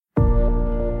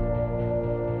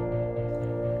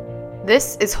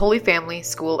This is Holy Family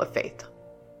School of Faith.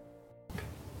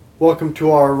 Welcome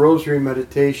to our Rosary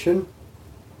Meditation.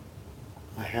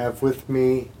 I have with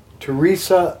me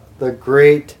Teresa the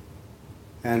Great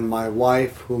and my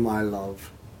wife whom I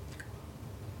love.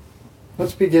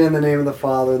 Let's begin in the name of the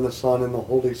Father, and the Son, and the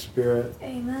Holy Spirit.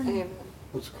 Amen. Amen.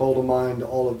 Let's call to mind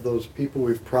all of those people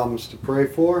we've promised to pray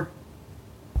for.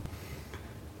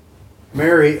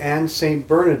 Mary and Saint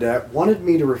Bernadette wanted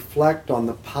me to reflect on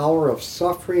the power of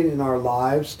suffering in our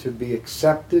lives to be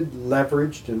accepted,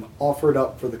 leveraged, and offered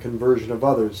up for the conversion of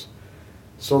others.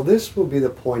 So this will be the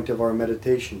point of our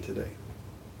meditation today.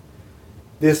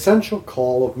 The essential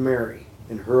call of Mary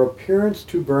in her appearance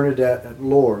to Bernadette at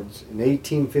Lourdes in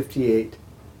 1858,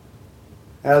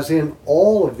 as in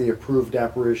all of the approved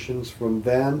apparitions from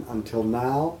then until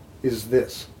now, is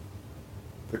this: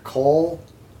 the call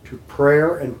to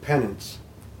prayer and penance.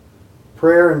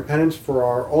 Prayer and penance for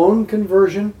our own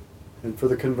conversion and for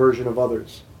the conversion of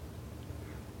others.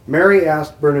 Mary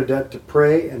asked Bernadette to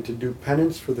pray and to do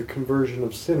penance for the conversion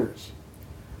of sinners.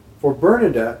 For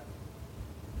Bernadette,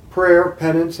 prayer,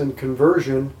 penance, and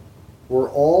conversion were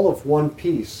all of one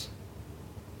piece.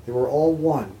 They were all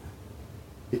one.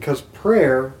 Because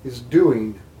prayer is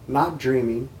doing, not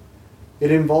dreaming.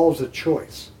 It involves a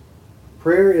choice.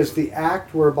 Prayer is the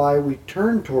act whereby we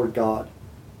turn toward God,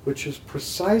 which is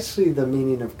precisely the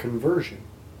meaning of conversion,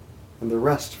 and the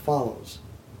rest follows.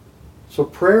 So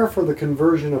prayer for the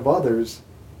conversion of others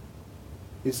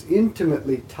is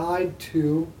intimately tied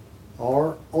to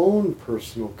our own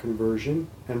personal conversion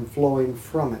and flowing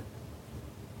from it.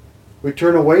 We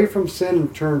turn away from sin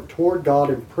and turn toward God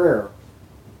in prayer,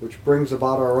 which brings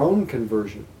about our own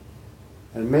conversion,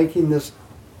 and making this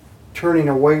turning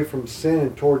away from sin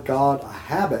and toward God a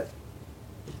habit.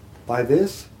 By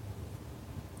this,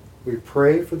 we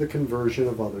pray for the conversion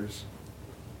of others.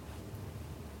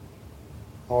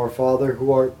 Our Father,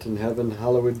 who art in heaven,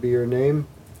 hallowed be your name.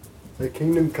 Thy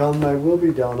kingdom come, thy will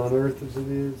be done on earth as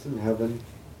it is in heaven.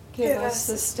 Give us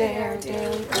this day our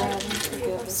daily bread, and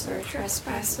forgive us our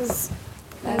trespasses,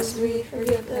 as we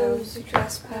forgive those who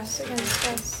trespass against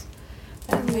us.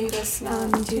 And lead us not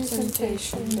into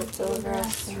temptation, but deliver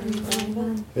us from evil.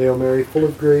 Amen. Hail Mary, full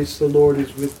of grace, the Lord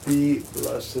is with thee.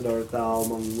 Blessed art thou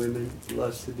among women.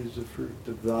 Blessed is the fruit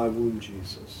of thy womb,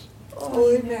 Jesus.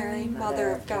 Holy Mary,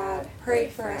 Mother of God, pray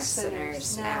for us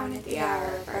sinners, now and at the hour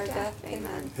of our death.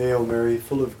 Amen. Hail Mary,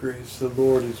 full of grace, the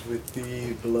Lord is with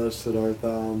thee. Blessed art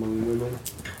thou among women.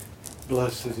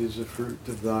 Blessed is the fruit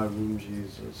of thy womb,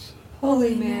 Jesus.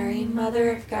 Holy Mary, Mother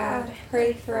of God,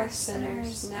 pray for us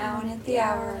sinners, now and at the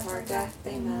hour of our death.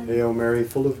 Amen. Hail Mary,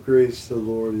 full of grace, the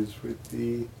Lord is with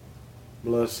thee.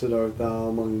 Blessed art thou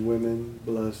among women.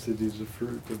 Blessed is the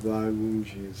fruit of thy womb,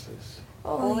 Jesus.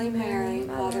 Holy Mary,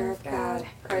 Mother of God,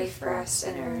 pray for us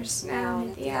sinners, now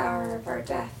and at the hour of our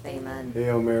death. Amen.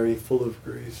 Hail Mary, full of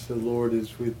grace, the Lord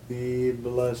is with thee.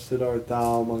 Blessed art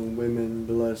thou among women.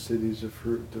 Blessed is the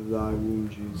fruit of thy womb,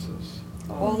 Jesus.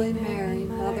 Holy Mary,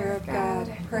 Mother of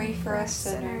God, pray for us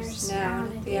sinners, now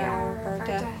and at the hour of our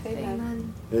death.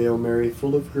 Amen. Hail Mary,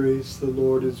 full of grace, the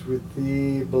Lord is with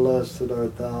thee. Blessed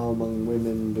art thou among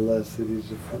women. Blessed is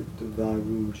the fruit of thy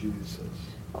womb, Jesus.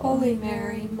 Holy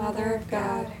Mary, Mother of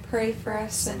God, pray for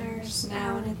us sinners,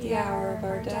 now and at the hour of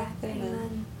our death.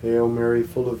 Amen. Hail Mary,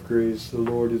 full of grace, the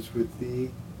Lord is with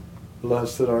thee.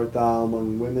 Blessed art thou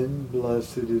among women.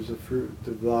 Blessed is the fruit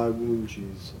of thy womb,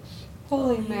 Jesus.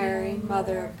 Holy Mary,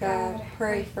 Mother of God,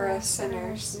 pray for us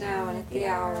sinners, now and at the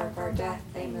hour of our death.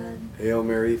 Amen. Hail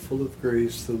Mary, full of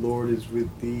grace, the Lord is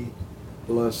with thee.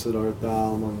 Blessed art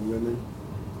thou among women.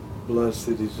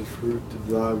 Blessed is the fruit of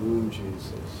thy womb,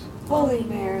 Jesus. Holy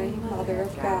Mary, Mother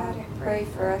of God, pray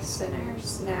for us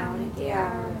sinners, now and at the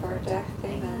hour of our death.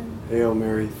 Amen. Hail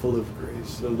Mary, full of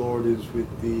grace, the Lord is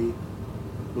with thee.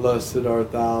 Blessed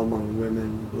art thou among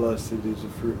women. Blessed is the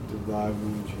fruit of thy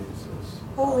womb, Jesus.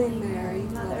 Holy Mary,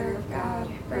 Mother of God,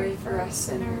 pray for us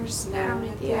sinners, now and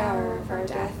at the hour of our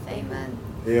death. Amen.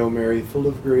 Hail Mary, full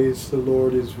of grace, the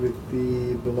Lord is with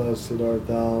thee. Blessed art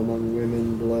thou among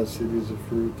women. Blessed is the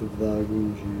fruit of thy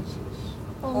womb, Jesus.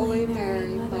 Holy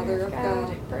Mary, Mother of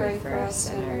God, pray for us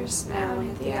sinners, now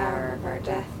and at the hour of our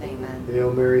death. Amen.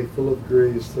 Hail Mary, full of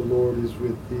grace, the Lord is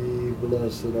with thee.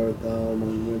 Blessed art thou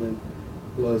among women.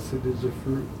 Blessed is the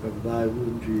fruit of thy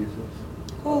womb,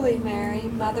 Jesus. Holy Mary,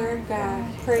 Mother of God,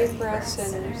 pray for us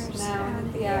sinners, now and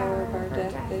at the hour of our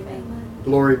death. Amen.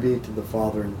 Glory be to the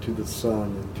Father, and to the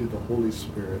Son, and to the Holy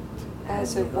Spirit.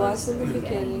 As it was in the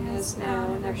beginning, is now,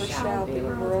 and ever shall be, a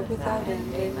world without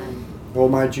end. Amen. O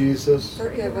my Jesus,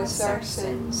 forgive us our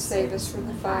sins, save us from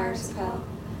the fires of hell.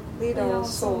 Lead all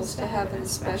souls to heaven,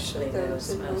 especially those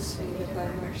in most need of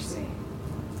thy mercy.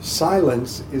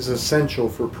 Silence is essential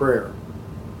for prayer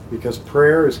because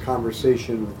prayer is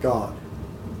conversation with God,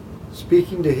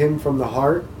 speaking to Him from the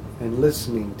heart and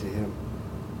listening to Him.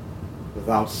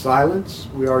 Without silence,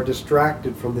 we are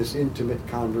distracted from this intimate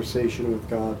conversation with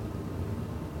God.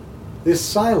 This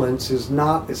silence is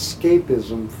not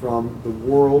escapism from the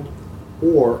world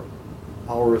or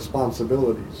our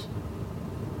responsibilities.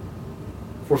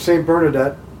 For St.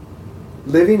 Bernadette,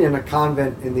 living in a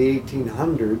convent in the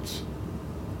 1800s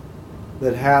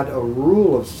that had a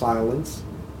rule of silence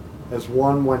as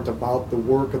one went about the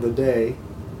work of the day,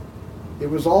 it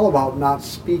was all about not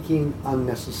speaking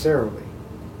unnecessarily.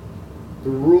 The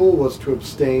rule was to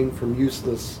abstain from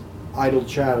useless, idle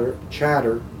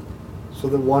chatter so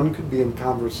that one could be in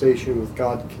conversation with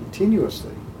God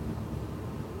continuously.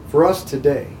 For us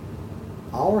today,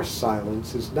 our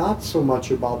silence is not so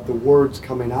much about the words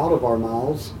coming out of our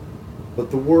mouths, but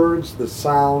the words, the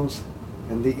sounds,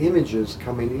 and the images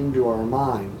coming into our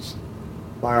minds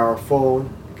by our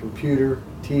phone, computer,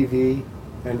 TV,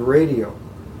 and radio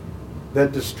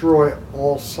that destroy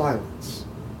all silence,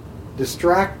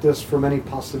 distract us from any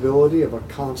possibility of a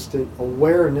constant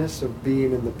awareness of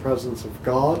being in the presence of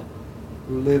God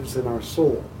who lives in our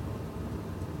soul.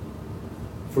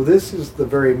 For this is the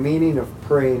very meaning of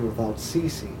praying without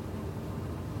ceasing,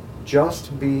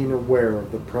 just being aware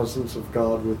of the presence of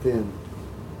God within,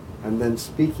 and then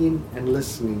speaking and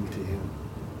listening to Him.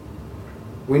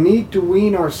 We need to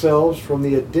wean ourselves from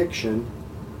the addiction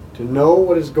to know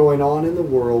what is going on in the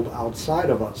world outside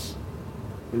of us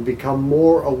and become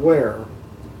more aware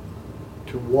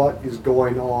to what is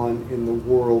going on in the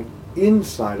world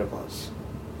inside of us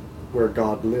where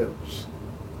God lives.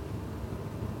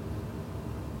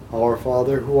 Our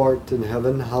Father, who art in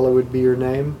heaven, hallowed be your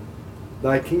name.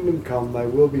 Thy kingdom come, thy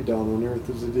will be done on earth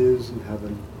as it is in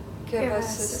heaven. Give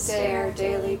us this day our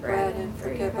daily bread, and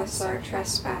forgive us our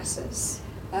trespasses,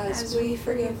 as we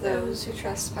forgive those who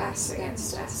trespass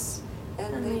against us.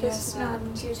 And lead us not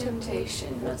into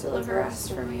temptation, but deliver us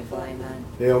from evil. Amen.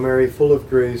 Hail Mary, full of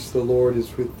grace, the Lord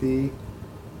is with thee.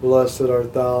 Blessed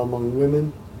art thou among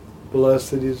women.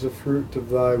 Blessed is the fruit of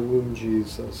thy womb,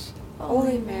 Jesus.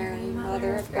 Holy Mary,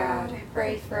 Mother of God,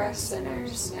 pray for us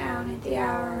sinners, now and at the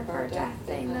hour of our death.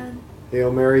 Amen.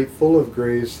 Hail Mary, full of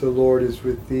grace, the Lord is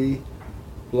with thee.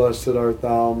 Blessed art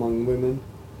thou among women.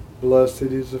 Blessed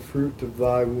is the fruit of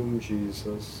thy womb,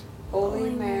 Jesus. Holy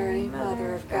Mary,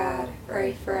 Mother of God,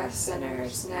 pray for us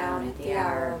sinners, now and at the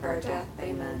hour of our death.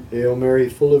 Amen. Hail Mary,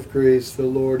 full of grace, the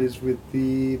Lord is with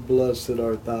thee. Blessed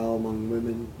art thou among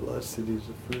women. Blessed is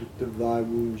the fruit of thy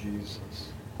womb,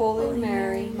 Jesus. Holy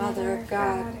Mary, Mother of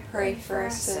God, pray for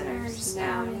us sinners,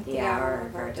 now and at the hour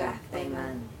of our death.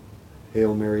 Amen.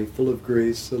 Hail Mary, full of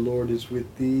grace, the Lord is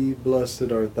with thee.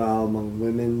 Blessed art thou among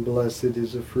women. Blessed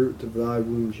is the fruit of thy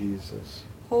womb, Jesus.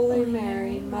 Holy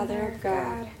Mary, Mother of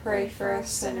God, pray for us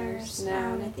sinners,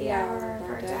 now and at the hour of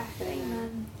our death.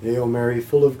 Amen. Hail Mary,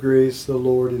 full of grace, the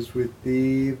Lord is with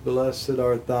thee. Blessed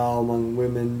art thou among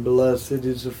women. Blessed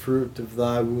is the fruit of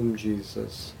thy womb,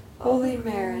 Jesus. Holy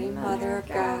Mary, Mother of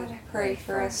God, pray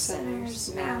for us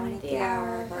sinners, now and at the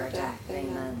hour of our death.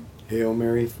 Amen. Hail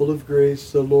Mary, full of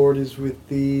grace, the Lord is with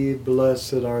thee.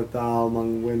 Blessed art thou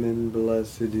among women.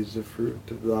 Blessed is the fruit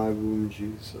of thy womb,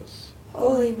 Jesus.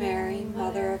 Holy Mary,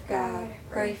 Mother of God,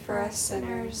 pray for us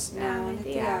sinners, now and at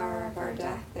the hour of our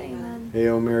death. Amen.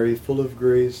 Hail Mary, full of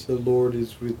grace, the Lord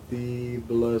is with thee.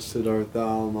 Blessed art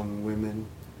thou among women.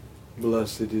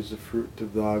 Blessed is the fruit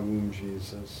of thy womb,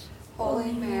 Jesus.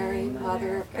 Holy Mary,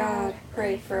 Mother of God,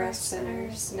 pray for us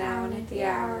sinners, now and at the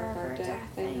hour of our death.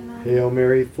 Amen. Hail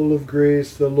Mary, full of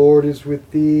grace, the Lord is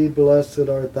with thee. Blessed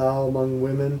art thou among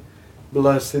women.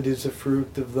 Blessed is the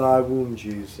fruit of thy womb,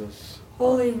 Jesus.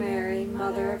 Holy Mary,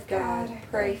 Mother of God,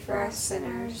 pray for us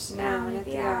sinners, now and at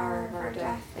the hour of our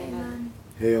death. Amen.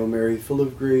 Hail Mary, full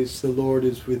of grace, the Lord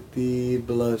is with thee.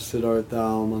 Blessed art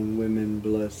thou among women.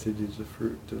 Blessed is the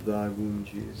fruit of thy womb,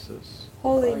 Jesus.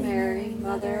 Holy Mary,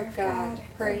 Mother of God,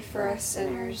 pray for us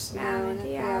sinners, now and at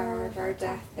the hour of our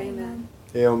death. Amen.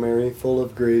 Hail Mary, full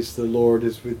of grace, the Lord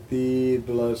is with thee.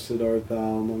 Blessed art thou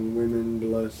among women.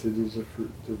 Blessed is the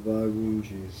fruit of thy womb,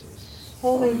 Jesus.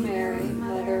 Holy Mary,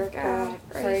 Mother of God,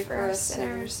 pray for us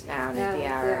sinners, now and at the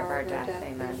hour of our death.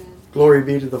 Amen. Glory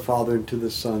be to the Father, and to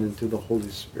the Son, and to the Holy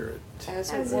Spirit.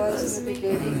 As it was in the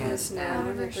beginning, is now, and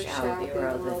ever shall be,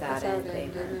 world without end.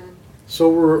 Amen.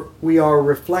 So we are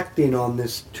reflecting on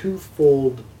this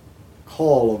twofold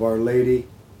call of Our Lady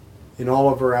in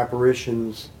all of her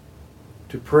apparitions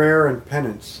to prayer and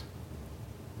penance.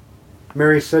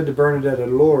 Mary said to Bernadette at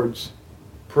Lourdes,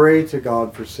 "Pray to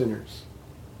God for sinners."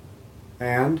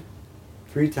 And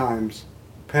 3 times,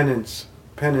 penance,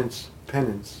 penance,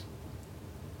 penance.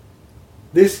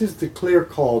 This is the clear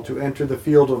call to enter the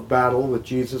field of battle with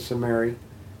Jesus and Mary,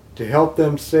 to help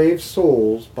them save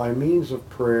souls by means of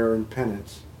prayer and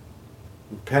penance.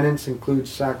 And penance includes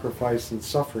sacrifice and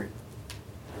suffering.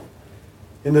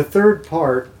 In the third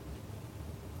part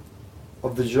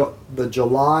of the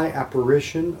July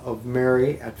apparition of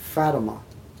Mary at Fatima,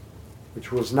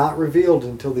 which was not revealed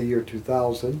until the year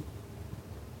 2000,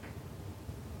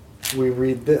 we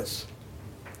read this.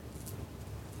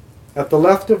 At the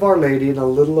left of Our Lady and a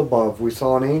little above, we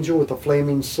saw an angel with a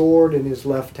flaming sword in his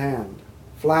left hand.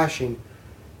 Flashing,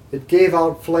 it gave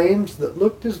out flames that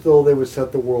looked as though they would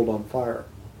set the world on fire.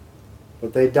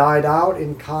 But they died out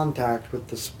in contact with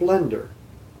the splendor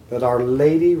that Our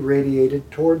Lady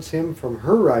radiated towards him from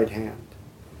her right hand.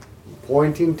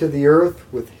 Pointing to the earth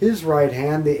with his right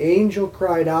hand, the angel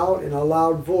cried out in a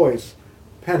loud voice,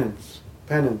 "Penance,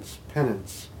 penance,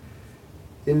 penance,"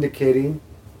 indicating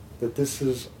that this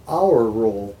is our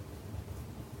role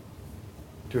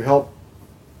to help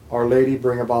Our Lady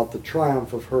bring about the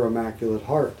triumph of her Immaculate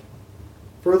Heart.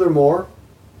 Furthermore,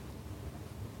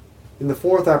 in the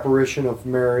fourth apparition of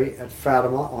Mary at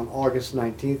Fatima on August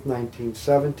 19,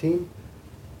 1917,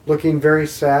 looking very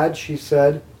sad, she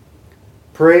said,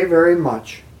 "Pray very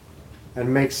much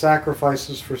and make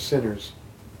sacrifices for sinners,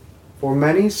 for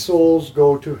many souls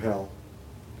go to hell,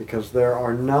 because there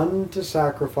are none to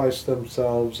sacrifice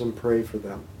themselves and pray for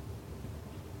them."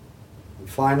 And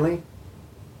finally,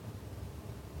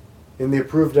 in the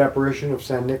approved apparition of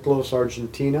San Nicolas,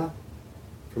 Argentina,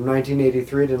 from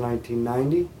 1983 to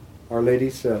 1990, Our Lady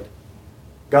said,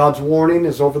 "God's warning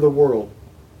is over the world.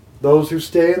 Those who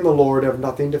stay in the Lord have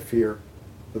nothing to fear,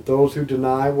 but those who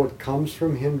deny what comes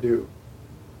from Him do.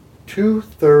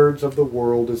 2/3 of the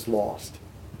world is lost,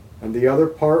 and the other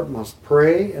part must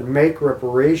pray and make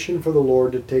reparation for the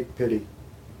Lord to take pity.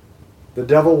 The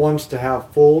devil wants to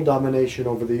have full domination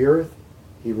over the earth.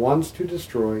 He wants to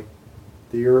destroy.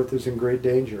 The earth is in great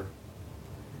danger.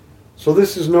 So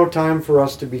this is no time for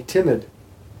us to be timid.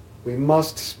 We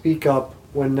must speak up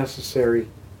when necessary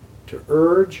to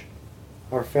urge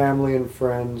our family and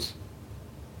friends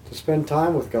to spend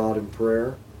time with God in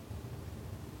prayer.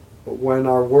 But when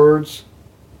our words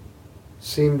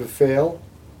seem to fail,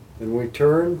 then we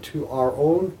turn to our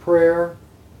own prayer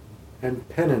and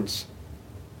penance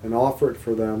and offer it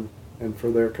for them and for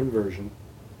their conversion.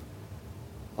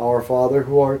 Our Father,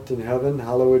 who art in heaven,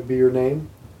 hallowed be your name.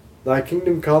 Thy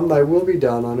kingdom come, thy will be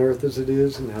done on earth as it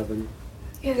is in heaven.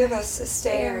 Give us this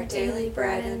day our daily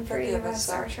bread, and forgive us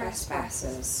our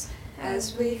trespasses,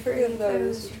 as we forgive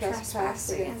those who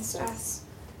trespass against us.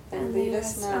 And lead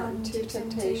us not into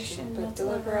temptation, but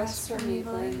deliver us from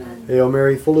evil. Amen. Hail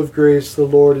Mary, full of grace, the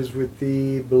Lord is with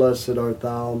thee. Blessed art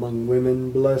thou among women.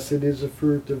 Blessed is the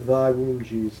fruit of thy womb,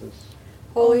 Jesus.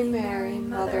 Holy Mary,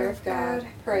 Mother of God,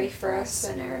 pray for us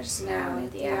sinners, now and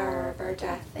at the hour of our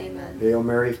death. Amen. Hail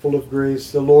Mary, full of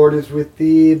grace, the Lord is with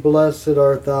thee. Blessed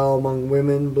art thou among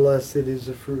women. Blessed is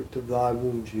the fruit of thy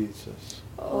womb, Jesus.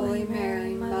 Holy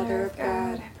Mary, Mother of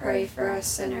God, pray for us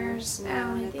sinners,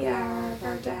 now and at the hour of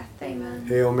our death. Amen.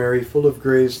 Hail Mary, full of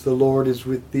grace, the Lord is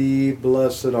with thee.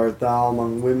 Blessed art thou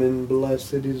among women.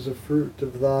 Blessed is the fruit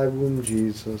of thy womb,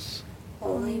 Jesus.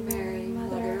 Holy Mary,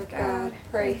 Mother of God,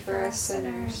 pray for us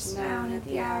sinners, now and at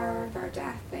the hour of our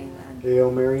death. Amen.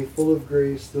 Hail Mary, full of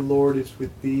grace, the Lord is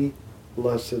with thee.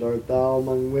 Blessed art thou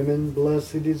among women.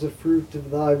 Blessed is the fruit of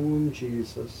thy womb,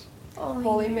 Jesus.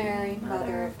 Holy Mary,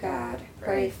 Mother of God,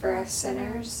 pray for us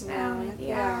sinners, now and at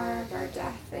the hour of our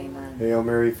death. Amen. Hail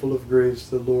Mary, full of grace,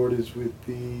 the Lord is with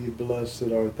thee.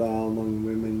 Blessed art thou among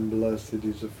women. Blessed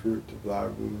is the fruit of thy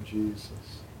womb,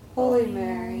 Jesus. Holy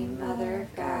Mary, Mother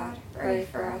of God, pray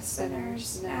for us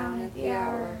sinners, now and at the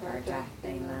hour of our death.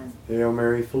 Amen. Hail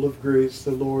Mary, full of grace,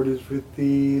 the Lord is with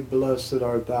thee. Blessed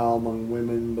art thou among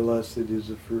women. Blessed is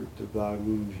the fruit of thy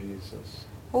womb, Jesus.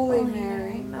 Holy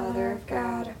Mary, Mother of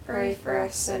God, pray for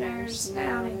us sinners,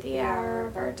 now and at the hour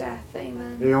of our death.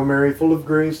 Amen. Hail Mary, full of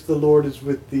grace, the Lord is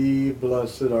with thee.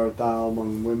 Blessed art thou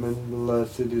among women.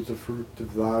 Blessed is the fruit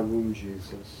of thy womb,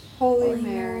 Jesus. Holy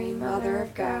Mary, Mother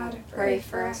of God, pray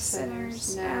for us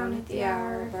sinners, now and at the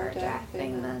hour of our death.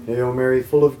 Amen. Hail Mary,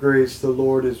 full of grace, the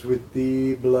Lord is with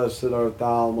thee. Blessed art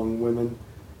thou among women.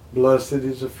 Blessed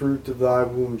is the fruit of thy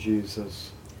womb,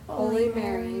 Jesus. Holy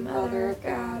Mary, Mother of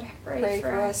God, pray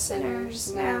for us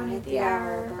sinners, now and at the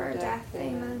hour of our death.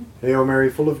 Amen. Hail Mary,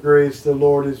 full of grace, the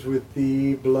Lord is with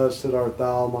thee. Blessed art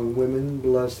thou among women.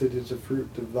 Blessed is the fruit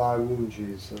of thy womb,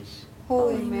 Jesus.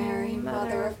 Holy Mary,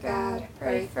 Mother of God,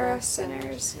 pray for us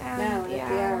sinners, now and at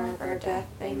the hour of our death.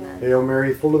 Amen. Hail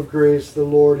Mary, full of grace, the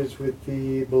Lord is with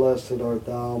thee. Blessed art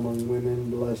thou among women,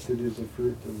 blessed is the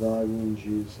fruit of thy womb,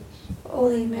 Jesus.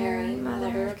 Holy Mary,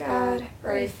 Mother of God,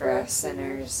 pray for us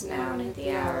sinners, now and at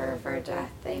the hour of our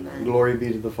death. Amen. Glory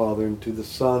be to the Father, and to the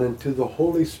Son, and to the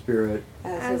Holy Spirit.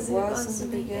 As it was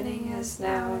in the beginning, as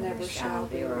now, and ever shall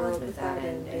be, world without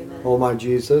end. Amen. O my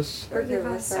Jesus, Forgive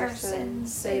us our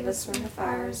sins, save us from the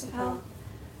fires of hell.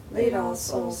 Lead all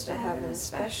souls to heaven,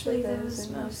 especially those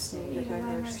in most need of thy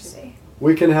mercy.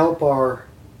 we can help our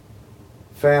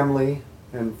family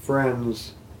and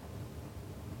friends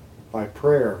by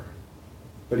prayer.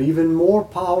 But even more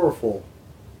powerful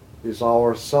is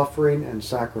our suffering and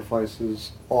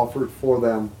sacrifices offered for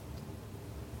them.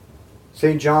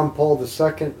 St. John Paul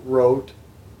II wrote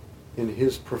in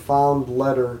his profound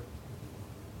letter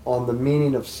on the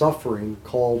meaning of suffering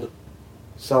called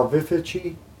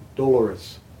Salvifici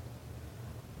Doloris,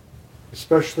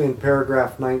 especially in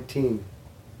paragraph 19.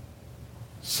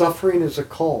 Suffering is a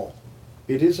call.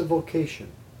 It is a vocation.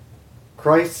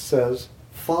 Christ says,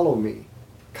 "Follow me.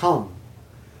 Come.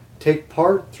 Take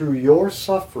part through your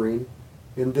suffering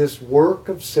in this work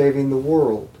of saving the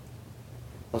world.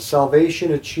 A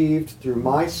salvation achieved through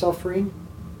my suffering,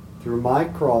 through my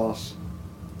cross,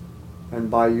 and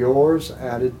by yours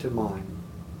added to mine."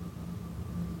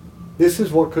 This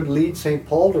is what could lead St.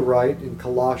 Paul to write in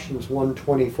Colossians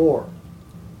 1:24.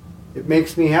 "It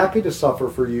makes me happy to suffer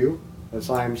for you, as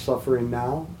I am suffering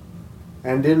now,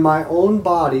 and in my own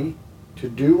body to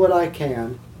do what I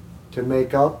can to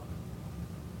make up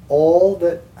all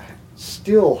that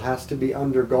still has to be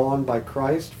undergone by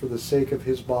Christ for the sake of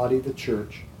his body, the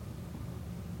church."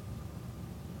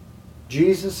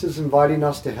 Jesus is inviting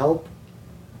us to help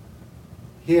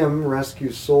him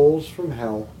rescue souls from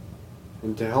hell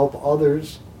and to help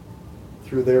others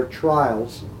through their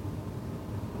trials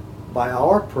by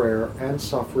our prayer and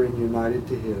suffering united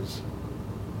to his.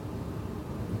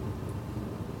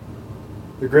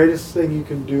 The greatest thing you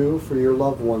can do for your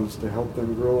loved ones to help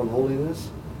them grow in holiness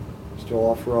is to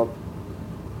offer up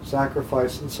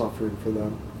sacrifice and suffering for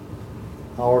them.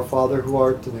 Our Father who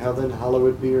art in heaven,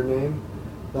 hallowed be your name.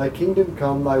 Thy kingdom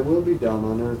come, thy will be done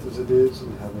on earth as it is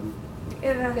in heaven.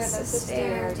 Give us this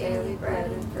day our daily bread,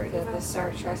 and forgive us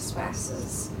our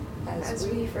trespasses, as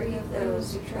we forgive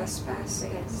those who trespass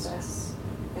against us.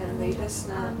 And lead us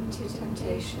not into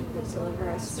temptation, but deliver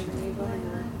us from evil.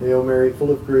 Amen. Hail Mary,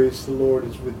 full of grace, the Lord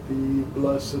is with thee.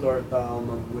 Blessed art thou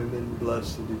among women,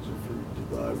 blessed is the fruit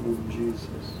of thy womb,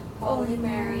 Jesus. Holy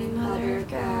Mary, Mother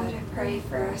of God, pray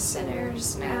for us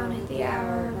sinners, now and at the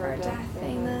hour of our death.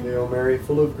 Amen. Hail Mary,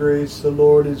 full of grace, the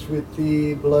Lord is with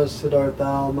thee. Blessed art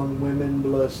thou among women,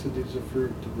 blessed is the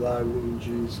fruit of thy womb,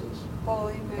 Jesus.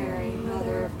 Holy Mary,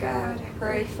 Mother of God,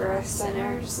 pray for us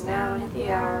sinners, now and at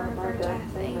the hour of our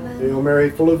death. Amen. Hail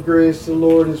Mary, full of grace, the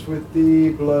Lord is with thee.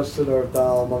 Blessed art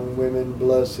thou among women,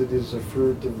 blessed is the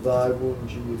fruit of thy womb,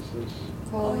 Jesus.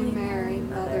 Holy Mary,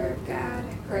 Mother of God,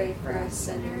 pray for us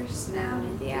sinners, now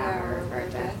and at the hour of our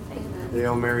death. Amen.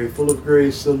 Hail Mary, full of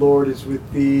grace, the Lord is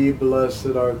with thee.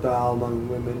 Blessed art thou among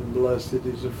women, blessed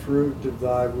is the fruit of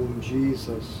thy womb,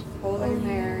 Jesus. Holy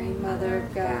Mary, Mother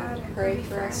of God, pray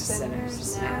for us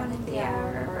sinners, now and at the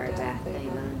hour of our death.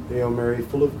 Amen. Hail Mary,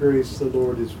 full of grace, the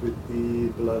Lord is with thee.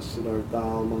 Blessed art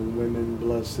thou among women,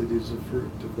 blessed is the fruit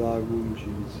of thy womb,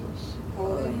 Jesus.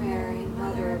 Holy Mary,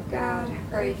 Mother of God,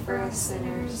 pray for us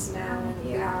sinners, now and at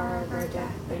the hour of our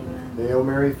death. Amen. Hail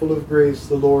Mary, full of grace,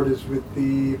 the Lord is with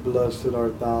thee. Blessed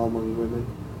art thou among women,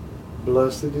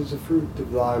 blessed is the fruit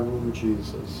of thy womb,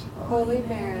 Jesus. Holy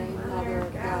Mary, Mother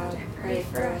of God, pray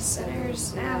for us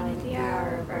sinners, now and at the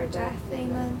hour of our death.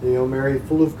 Amen. Hail Mary,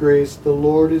 full of grace, the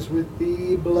Lord is with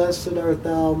thee. Blessed art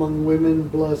thou among women,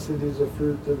 blessed is the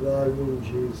fruit of thy womb,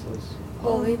 Jesus.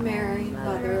 Holy Mary,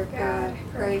 Mother of God,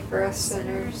 pray for us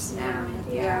sinners, now and at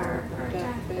the hour of our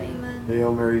death. Amen.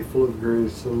 Hail Mary, full of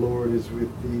grace, the Lord is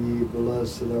with thee.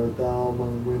 Blessed art thou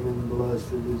among women,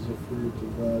 blessed is the fruit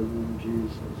of thy womb,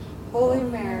 Jesus. Holy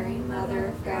Mary, Mother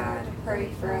of God,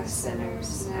 pray for us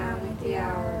sinners, now and at the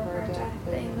hour of our death.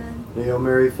 Amen. Hail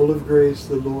Mary, full of grace,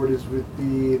 the Lord is with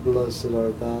thee. Blessed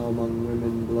art thou among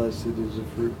women, blessed is the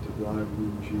fruit of thy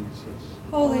womb, Jesus.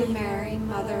 Holy Mary,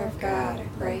 Mother of God,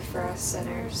 pray for us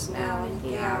sinners, now and at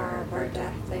the hour of our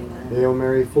death. Amen. Hail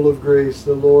Mary, full of grace,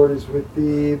 the Lord is with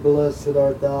thee. Blessed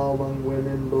art thou among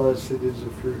women, blessed is the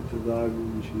fruit of thy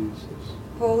womb, Jesus.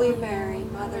 Holy Mary,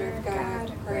 Mother of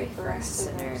God, pray for us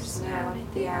sinners, now and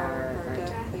at the hour of our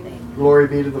death. Amen. Glory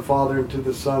be to the Father, and to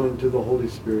the Son, and to the Holy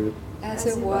Spirit. as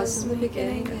it was in the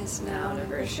beginning, is now, and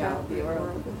ever shall be,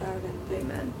 world without end.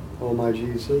 Amen. O my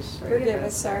Jesus, Forgive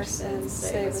us our sins,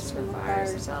 save us from the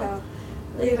fires of hell.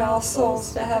 Lead all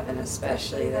souls to heaven,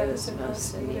 especially those who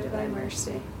most in need of thy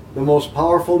mercy. the most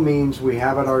powerful means we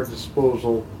have at our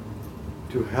disposal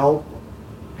to help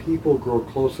people grow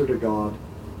closer to God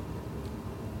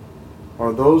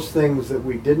are those things that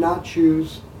we did not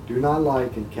choose, do not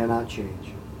like, and cannot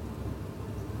change.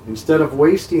 Instead of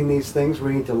wasting these things,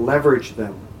 we need to leverage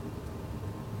them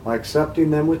by accepting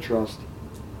them with trust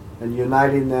and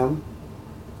uniting them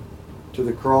to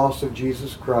the cross of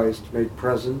Jesus Christ made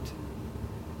present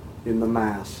in the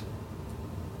Mass,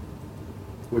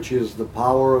 which is the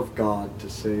power of God to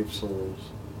save souls.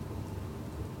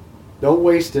 Don't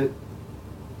waste it,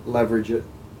 leverage it.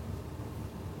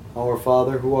 Our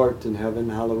Father, who art in heaven,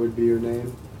 hallowed be your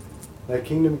name. Thy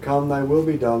kingdom come, thy will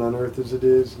be done on earth as it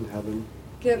is in heaven.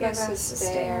 Give us this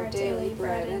day our daily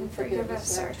bread, and forgive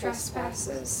us our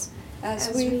trespasses,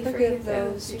 as we forgive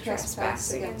those who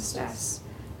trespass against us.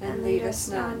 And lead us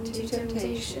not into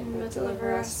temptation, but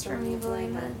deliver us from evil.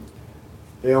 Amen.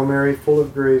 Hail Mary, full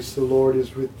of grace, the Lord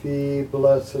is with thee.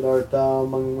 Blessed art thou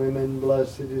among women,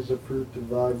 blessed is the fruit of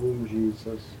thy womb,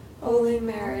 Jesus. Holy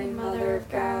Mary, Mother of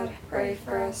God, pray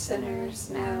for us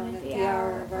sinners, now and at the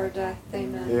hour of our death.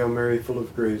 Amen. Hail Mary, full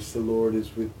of grace, the Lord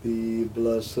is with thee.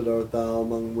 Blessed art thou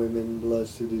among women,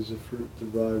 blessed is the fruit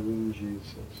of thy womb,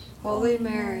 Jesus. Holy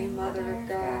Mary, Mother of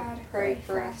God, pray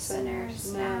for us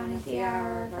sinners, now and at the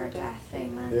hour of our death.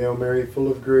 Amen. Hail Mary,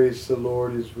 full of grace, the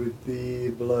Lord is with thee.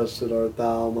 Blessed art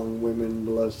thou among women,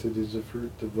 blessed is the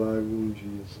fruit of thy womb,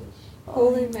 Jesus.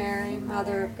 Holy Mary,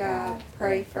 Mother of God,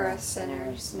 pray for us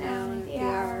sinners, now and at the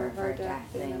hour of our death.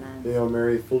 Amen. Hail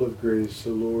Mary, full of grace, the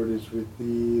Lord is with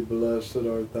thee. Blessed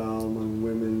art thou among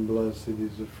women, blessed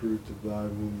is the fruit of thy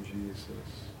womb, Jesus.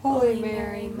 Holy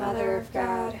Mary, Mother of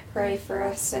God, pray for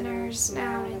us sinners,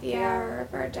 now and at the hour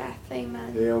of our death.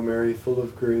 Amen. Hail Mary, full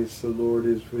of grace, the Lord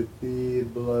is with thee.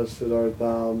 Blessed art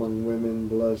thou among women,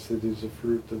 blessed is the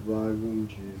fruit of thy womb,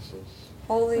 Jesus.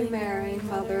 Holy Mary,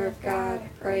 Mother of God,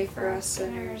 pray for us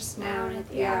sinners, now and at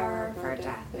the hour of our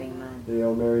death. Amen.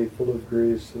 Hail Mary, full of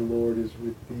grace, the Lord is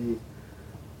with thee.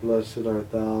 Blessed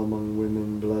art thou among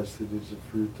women, blessed is the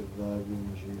fruit of thy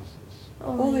womb, Jesus.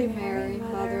 Holy Mary,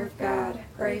 Mother of God,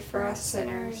 pray for us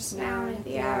sinners, now and at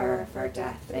the hour of our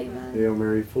death. Amen. Hail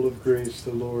Mary, full of grace,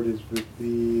 the Lord is with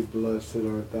thee. Blessed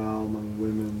art thou among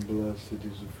women, blessed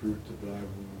is the fruit of thy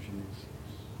womb, Jesus.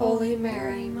 Holy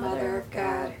Mary, Mother of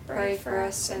God, pray for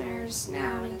us sinners,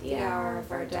 now and at the hour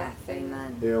of our death.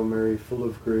 Amen. Hail Mary, full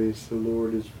of grace, the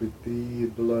Lord is with thee.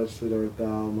 Blessed art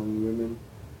thou among women,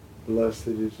 blessed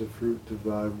is the fruit of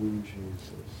thy womb,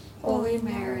 Jesus. Holy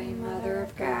Mary, Mother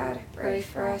of God, pray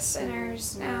for us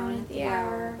sinners, now and at the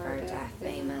hour of our death.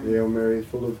 Amen. Hail Mary,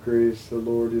 full of grace, the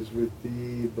Lord is with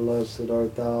thee. Blessed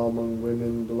art thou among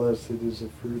women, blessed is the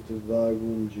fruit of thy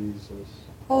womb, Jesus.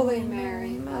 Holy Mary,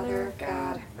 Mother of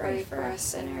God, pray for us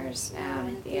sinners, now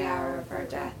and at the hour of our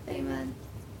death. Amen.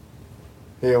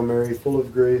 Hail Mary, full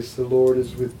of grace, the Lord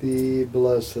is with thee.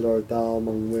 Blessed art thou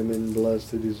among women,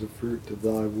 blessed is the fruit of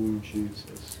thy womb,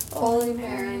 Jesus. Holy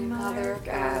Mary, Mother of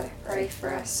God, pray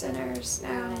for us sinners,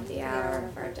 now and at the hour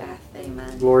of our death.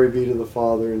 Amen. Glory be to the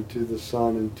Father, and to the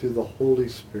Son, and to the Holy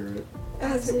Spirit.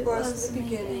 As it was in the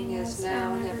beginning, is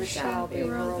now, and ever shall be,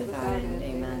 world without end.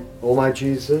 Amen. O my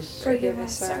Jesus, Forgive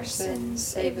us our sins,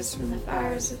 save us from the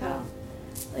fires of hell.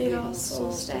 Lead all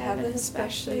souls to heaven,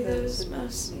 especially those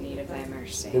most in need of thy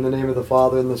mercy. in the name of the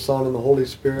Father, and the Son, and the Holy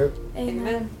Spirit,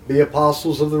 Amen. be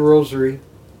apostles of the Rosary.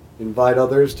 Invite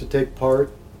others to take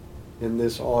part in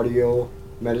this audio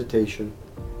meditation.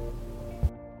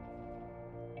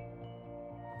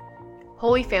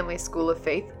 Holy Family School of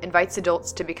Faith invites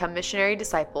adults to become missionary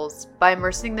disciples by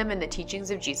immersing them in the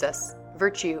teachings of Jesus,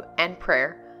 virtue, and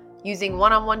prayer, using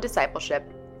one-on-one discipleship,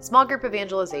 small group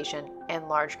evangelization, and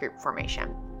large group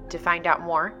formation. To find out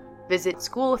more, visit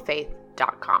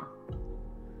schooloffaith.com.